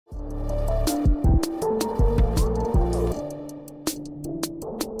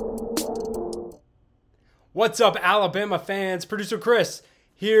What's up, Alabama fans? Producer Chris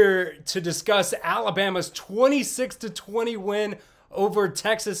here to discuss Alabama's 26-20 win over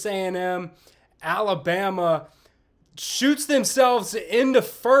Texas A&M. Alabama shoots themselves into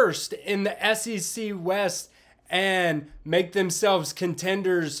first in the SEC West and make themselves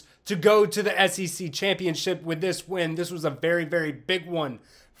contenders to go to the SEC championship with this win. This was a very, very big one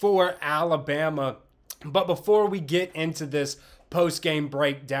for Alabama. But before we get into this post-game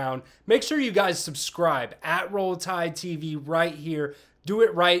breakdown, make sure you guys subscribe at Roll Tide TV right here. Do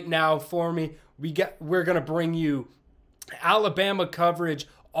it right now for me. We're going to bring you Alabama coverage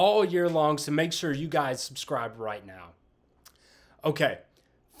all year long, so make sure you guys subscribe right now. Okay,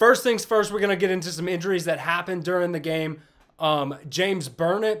 first things first, we're going to get into some injuries that happened during the game. James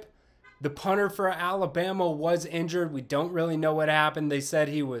Burnip, the punter for Alabama, was injured. We don't really know what happened. They said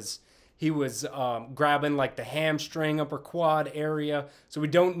he was grabbing like the hamstring, upper quad area. So we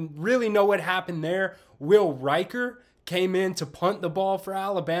don't really know what happened there. Will Riker came in to punt the ball for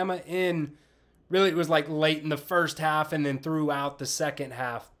Alabama really it was like late in the first half and then throughout the second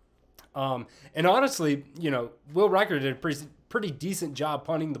half. And honestly, Will Riker did a pretty decent job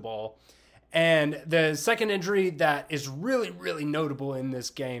punting the ball. And the second injury that is really, really notable in this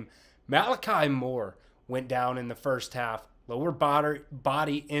game, Malachi Moore went down in the first half. Lower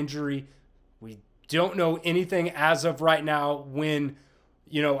body injury. We don't know anything as of right now when,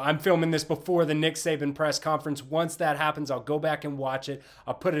 I'm filming this before the Nick Saban press conference. Once that happens, I'll go back and watch it.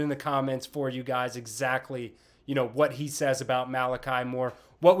 I'll put it in the comments for you guys exactly, what he says about Malachi Moore.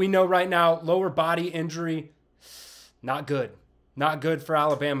 What we know right now, lower body injury, not good. Not good for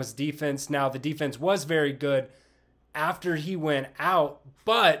Alabama's defense. Now, the defense was very good after he went out,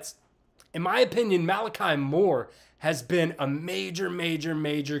 but in my opinion, Malachi Moore has been a major, major,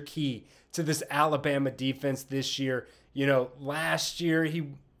 major key to this Alabama defense this year. Last year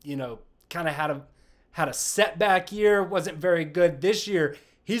he, kind of had a setback year, wasn't very good. This year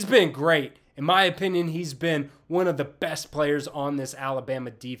he's been great. In my opinion, he's been one of the best players on this Alabama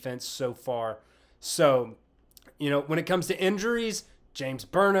defense so far. So, when it comes to injuries, James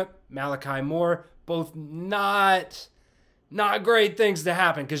Burnip, Malachi Moore, both not great things to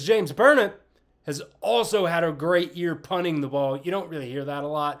happen, because James Burnip has also had a great year punting the ball. You don't really hear that a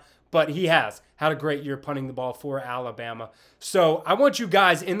lot, but he has had a great year punting the ball for Alabama. So I want you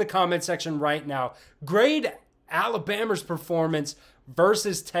guys in the comment section right now, grade Alabama's performance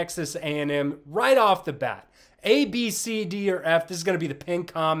versus Texas A&M right off the bat. A, B, C, D, or F. This is going to be the pinned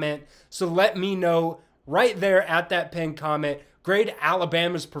comment. So let me know right there at that pinned comment. Grade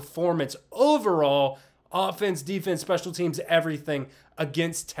Alabama's performance overall, offense, defense, special teams, everything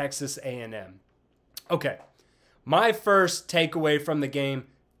against Texas A&M. Okay, my first takeaway from the game,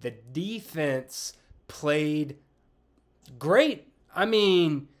 the defense played great. I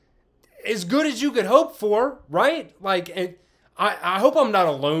mean, as good as you could hope for, right? Like, I hope I'm not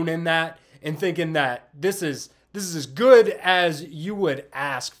alone in that and thinking that this is as good as you would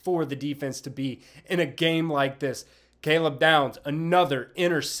ask for the defense to be in a game like this. Caleb Downs, another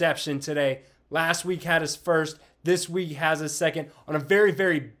interception today. Last week had his first. This week has a second on a very,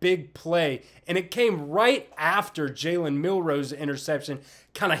 very big play. And it came right after Jalen Milroe's interception.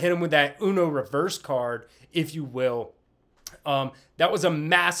 Kind of hit him with that Uno reverse card, if you will. That was a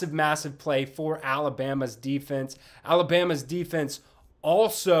massive, massive play for Alabama's defense. Alabama's defense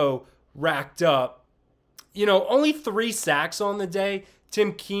also racked up, only 3 sacks on the day.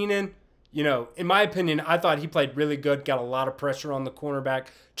 Tim Keenan, in my opinion, I thought he played really good. Got a lot of pressure on the cornerback.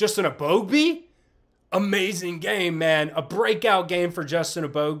 Justin Obogbe, amazing game, man. A breakout game for Justin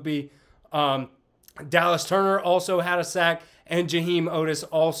Obogbe. Dallas Turner also had a sack, and Jaheim Otis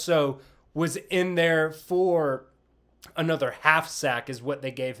also was in there for another half sack is what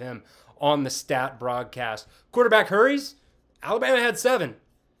they gave him on the stat broadcast. Quarterback hurries, Alabama had 7.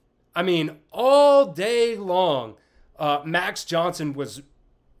 I mean, all day long, Max Johnson was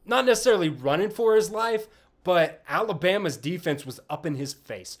not necessarily running for his life, but Alabama's defense was up in his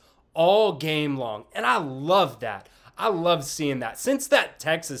face all game long. And I love that. I love seeing that. Since that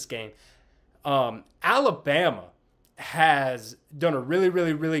Texas game, Alabama has done a really,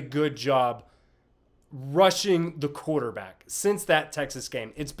 really, really good job rushing the quarterback since that Texas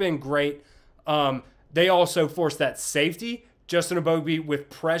game. It's been great. They also forced that safety, Justin Obogbe, with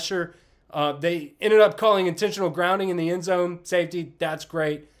pressure. They ended up calling intentional grounding in the end zone safety. That's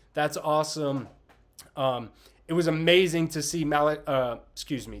great. That's awesome. It was amazing to see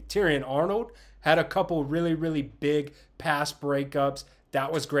Tyrion Arnold had a couple really, really big pass breakups.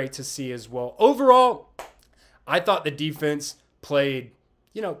 That was great to see as well. Overall, I thought the defense played,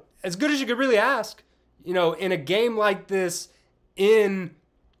 as good as you could really ask. In a game like this, in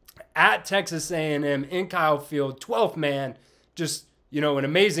at Texas A&M in Kyle Field, 12th man, just, an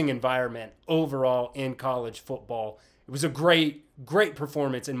amazing environment overall in college football. It was a great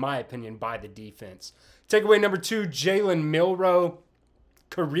performance, in my opinion, by the defense. Takeaway number 2, Jalen Milroe.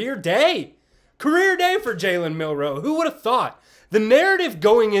 Career day for Jalen Milroe. Who would have thought? The narrative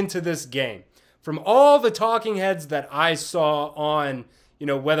going into this game, from all the talking heads that I saw on,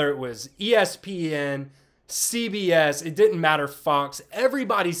 whether it was ESPN, CBS, it didn't matter, Fox,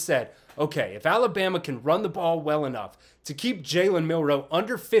 everybody said, okay, if Alabama can run the ball well enough to keep Jalen Milroe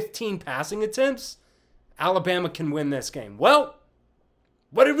under 15 passing attempts, Alabama can win this game. Well,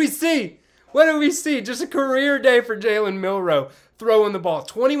 what did we see? Just a career day for Jalen Milroe, throwing the ball.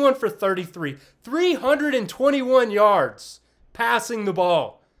 21 for 33, 321 yards passing the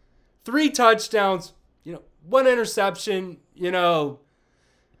ball. 3 touchdowns, 1 interception,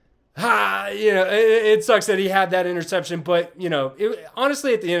 it sucks that he had that interception, but,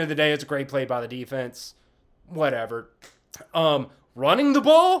 honestly, at the end of the day, it's a great play by the defense. Whatever. Running the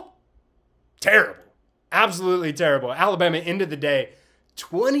ball? Terrible. Absolutely terrible. Alabama ended the day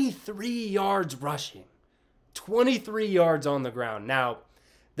 23 yards rushing. 23 yards on the ground. Now,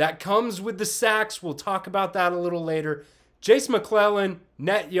 that comes with the sacks. We'll talk about that a little later. Jace McClellan,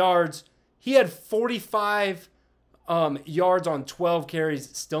 net yards. He had 45 yards on 12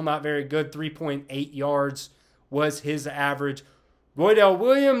 carries. Still not very good. 3.8 yards was his average. Roydell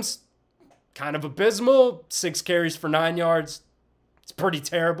Williams, kind of abysmal. 6 carries for 9 yards. It's pretty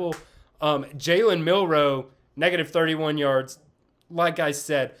terrible. Jalen Milroe, negative 31 yards. Like I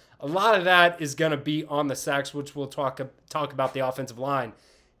said, a lot of that is going to be on the sacks, which we'll talk about the offensive line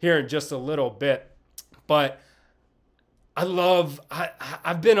here in just a little bit. But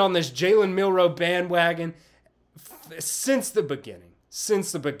I've been on this Jalen Milroe bandwagon since the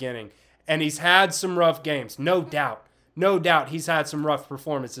beginning. And he's had some rough games, no doubt. He's had some rough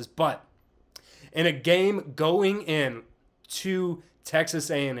performances. But in a game going in to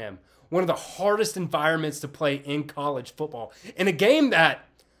Texas A&M, one of the hardest environments to play in college football, in a game that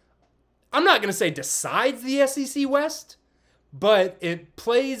I'm not going to say decides the SEC West, but it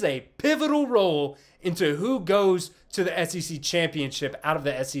plays a pivotal role into who goes to the SEC championship out of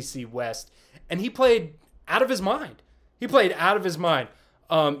the SEC West. And he played out of his mind.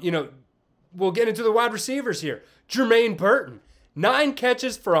 We'll get into the wide receivers here. Jermaine Burton, 9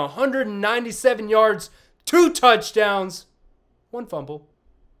 catches for 197 yards, 2 touchdowns, 1 fumble.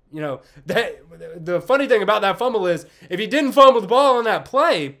 The funny thing about that fumble is if he didn't fumble the ball on that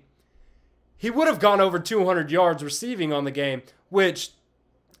play, he would have gone over 200 yards receiving on the game, which,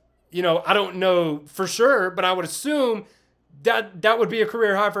 I don't know for sure, but I would assume that would be a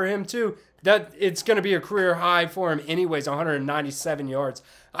career high for him too. That it's going to be a career high for him anyways, 197 yards.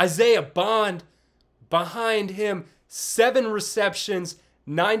 Isaiah Bond behind him, 7 receptions,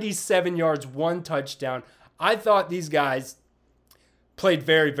 97 yards, 1 touchdown. I thought these guys played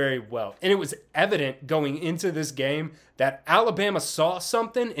very, very well. And it was evident going into this game that Alabama saw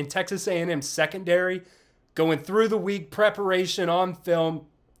something in Texas A&M secondary going through the week preparation on film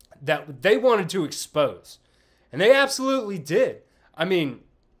that they wanted to expose. And they absolutely did. I mean,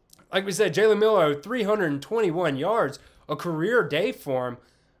 like we said, Jalen Milroe, 321 yards, a career day for him.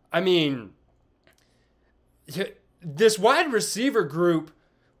 I mean, this wide receiver group,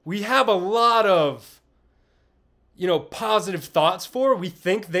 we have a lot of, positive thoughts for. We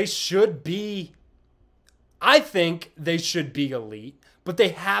think they should be, I think they should be elite, but they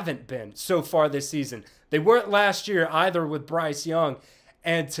haven't been so far this season. They weren't last year either with Bryce Young.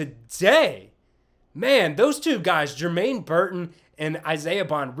 And today, man, those 2 guys, Jermaine Burton and Isaiah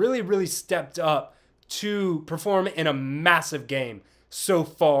Bond, really, really stepped up to perform in a massive game so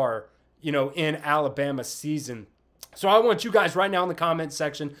far, in Alabama's season. So I want you guys right now in the comment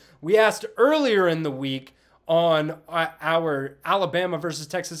section. We asked earlier in the week on our Alabama versus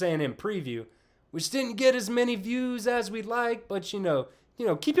Texas A&M preview, which didn't get as many views as we'd like, but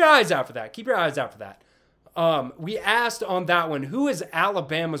keep your eyes out for that. We asked on that one, who is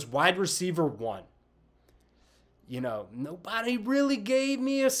Alabama's wide receiver 1? Nobody really gave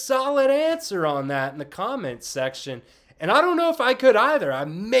me a solid answer on that in the comments section. And I don't know if I could either. I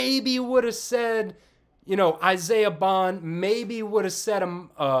maybe would have said, Isaiah Bond, maybe would have said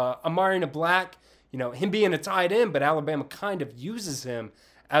Amari Black, him being a tight end, but Alabama kind of uses him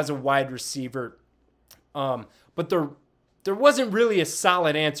as a wide receiver. But there wasn't really a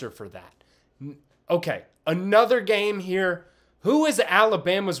solid answer for that. Okay, another game here. Who is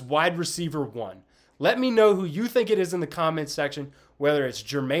Alabama's wide receiver 1? Let me know who you think it is in the comments section, whether it's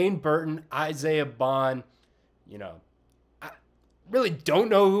Jermaine Burton, Isaiah Bond. I really don't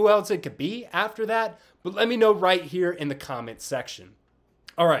know who else it could be after that, but let me know right here in the comments section.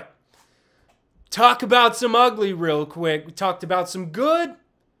 All right. Talk about some ugly real quick. We talked about some good.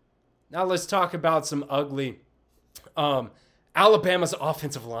 Now let's talk about some ugly. Alabama's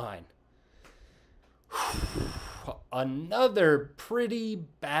offensive line. Another pretty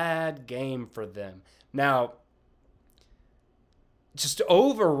bad game for them. Now, just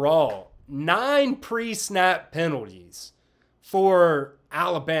overall, 9 pre-snap penalties for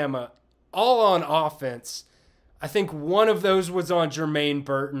Alabama, all on offense. I think one of those was on Jermaine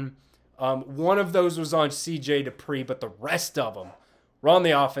Burton. One of those was on C.J. Dupree, but the rest of them were on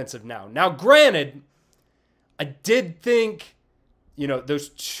the offensive now. Now, granted, I did think, those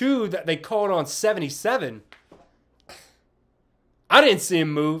 2 that they called on 77, I didn't see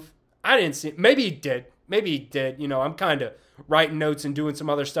him move. I didn't see him. Maybe he did. I'm kind of writing notes and doing some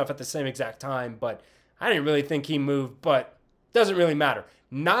other stuff at the same exact time, but I didn't really think he moved, but doesn't really matter.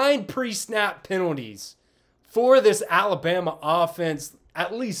 9 pre-snap penalties for this Alabama offense,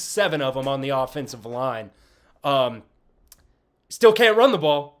 at least 7 of them on the offensive line. Still can't run the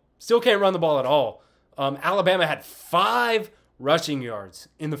ball. Still can't run the ball at all. Alabama had 5 rushing yards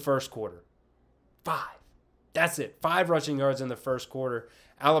in the first quarter. 5. That's it. 5 rushing yards in the first quarter.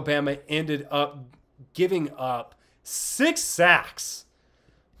 Alabama ended up giving up 6 sacks.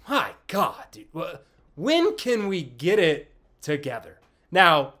 My God, dude. When can we get it together?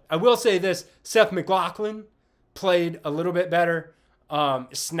 Now, I will say this. Seth McLaughlin played a little bit better,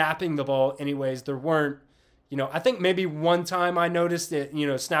 snapping the ball anyways. There weren't, I think maybe one time I noticed that,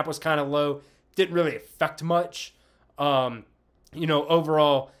 snap was kind of low. Didn't really affect much.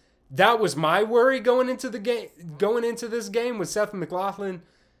 Overall, that was my worry going into this game with Seth McLaughlin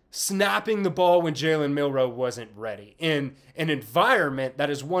snapping the ball when Jalen Milroe wasn't ready in an environment that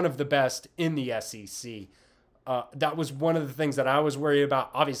is one of the best in the SEC. That was one of the things that I was worried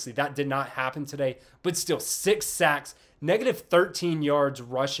about. Obviously, that did not happen today, but still 6 sacks, negative 13 yards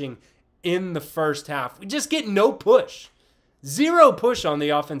rushing in the first half. We just get no push. 0 push on the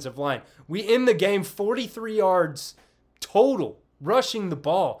offensive line. We end the game 43 yards total rushing the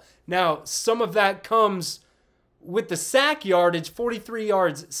ball. Now, some of that comes with the sack yardage, 43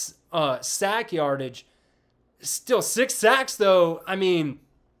 yards sack yardage. Still 6 sacks, though. I mean,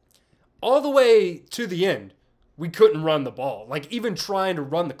 all the way to the end, we couldn't run the ball. Like, even trying to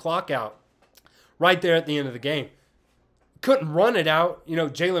run the clock out right there at the end of the game. Couldn't run it out.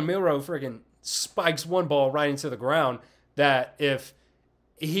 Jalen Milroe freaking spikes one ball right into the ground that if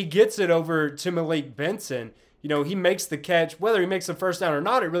he gets it over to Malik Benson, he makes the catch. Whether he makes the first down or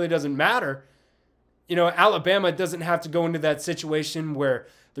not, it really doesn't matter. Alabama doesn't have to go into that situation where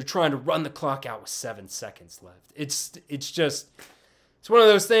they're trying to run the clock out with 7 seconds left. It's one of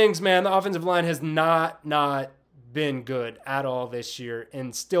those things, man. The offensive line has not been good at all this year.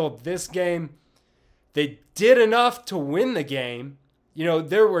 And still this game, they did enough to win the game.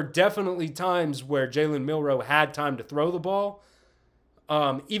 There were definitely times where Jalen Milroe had time to throw the ball.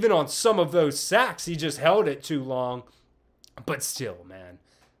 Even on some of those sacks, he just held it too long. But still, man,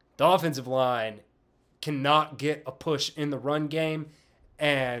 the offensive line cannot get a push in the run game,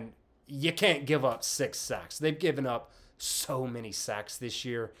 and you can't give up 6 sacks. They've given up so many sacks this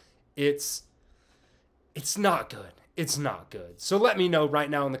year. It's not good. It's not good. So let me know right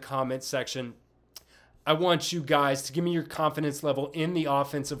now in the comments section. I want you guys to give me your confidence level in the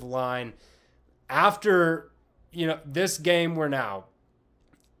offensive line. After, this game, we're now,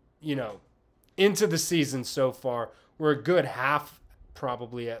 into the season so far. We're a good half,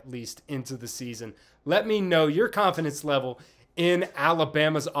 probably at least, into the season. Let me know your confidence level in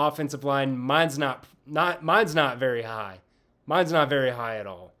Alabama's offensive line. Mine's not very high. Mine's not very high at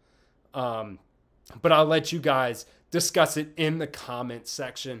all. But I'll let you guys discuss it in the comment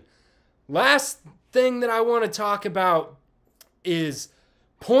section. Last thing that I want to talk about is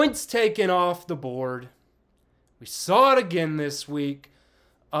points taken off the board. We saw it again this week.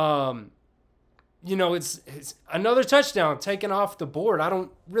 It's another touchdown taken off the board. I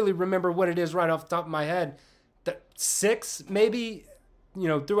don't really remember what it is right off the top of my head. 6 maybe,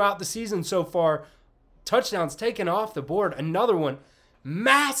 throughout the season so far. Touchdowns taken off the board. Another one.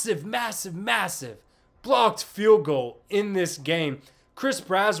 Massive blocked field goal in this game. Chris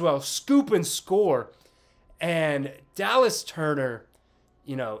Braswell scoop and score. And Dallas Turner,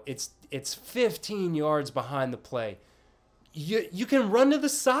 it's 15 yards behind the play. You can run to the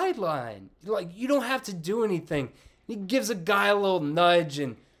sideline. You don't have to do anything. He gives a guy a little nudge,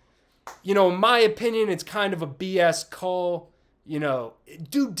 and, in my opinion, it's kind of a BS call.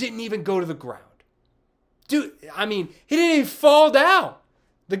 Dude didn't even go to the ground. Dude, he didn't even fall down.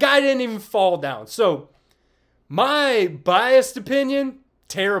 The guy didn't even fall down. So, my biased opinion,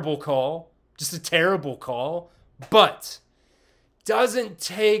 terrible call. Just a terrible call. But doesn't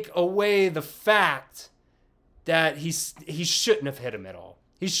take away the fact that he shouldn't have hit him at all.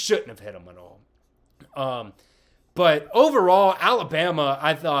 He shouldn't have hit him at all. But overall, Alabama,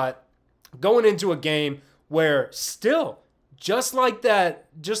 I thought, going into a game where still, just like the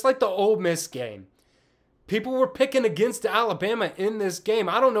Ole Miss game, people were picking against Alabama in this game.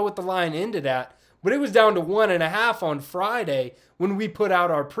 I don't know what the line ended at, but it was down to 1.5 on Friday when we put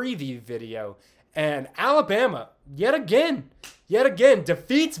out our preview video. And Alabama, yet again,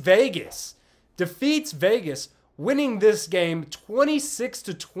 defeats Vegas. Winning this game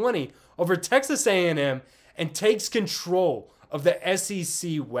 26-20 over Texas A&M and takes control of the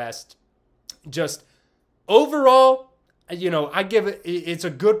SEC West. Just overall, I give it's a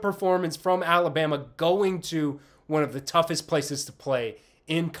good performance from Alabama going to one of the toughest places to play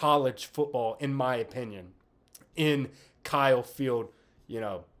in college football, in my opinion, in Kyle Field.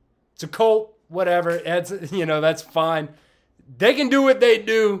 It's a Colt, whatever. That's fine. They can do what they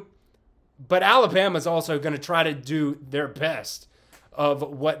do, but Alabama's also going to try to do their best of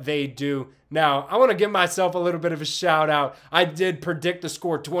what they do. Now, I want to give myself a little bit of a shout out. I did predict the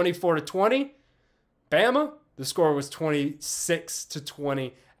score 24-20. Bama, the score was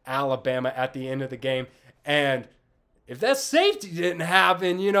 26-20 Alabama at the end of the game. And if that safety didn't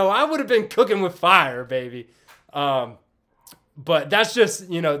happen, I would have been cooking with fire, baby. But that's just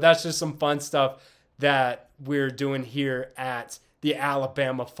some fun stuff that we're doing here at the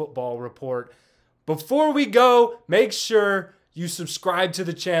Alabama Football Report. Before we go, make sure you subscribe to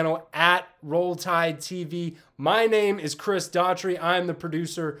the channel at Roll Tide TV. My name is Chris Daughtry. I'm the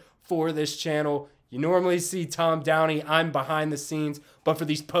producer for this channel. You normally see Tom Downey. I'm behind the scenes. But for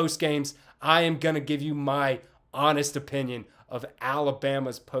these post games, I am going to give you my honest opinion of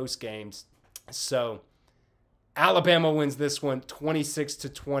Alabama's post games. So Alabama wins this one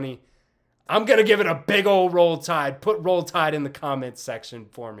 26-20. I'm going to give it a big old Roll Tide. Put Roll Tide in the comments section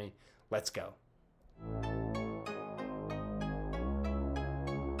for me. Let's go.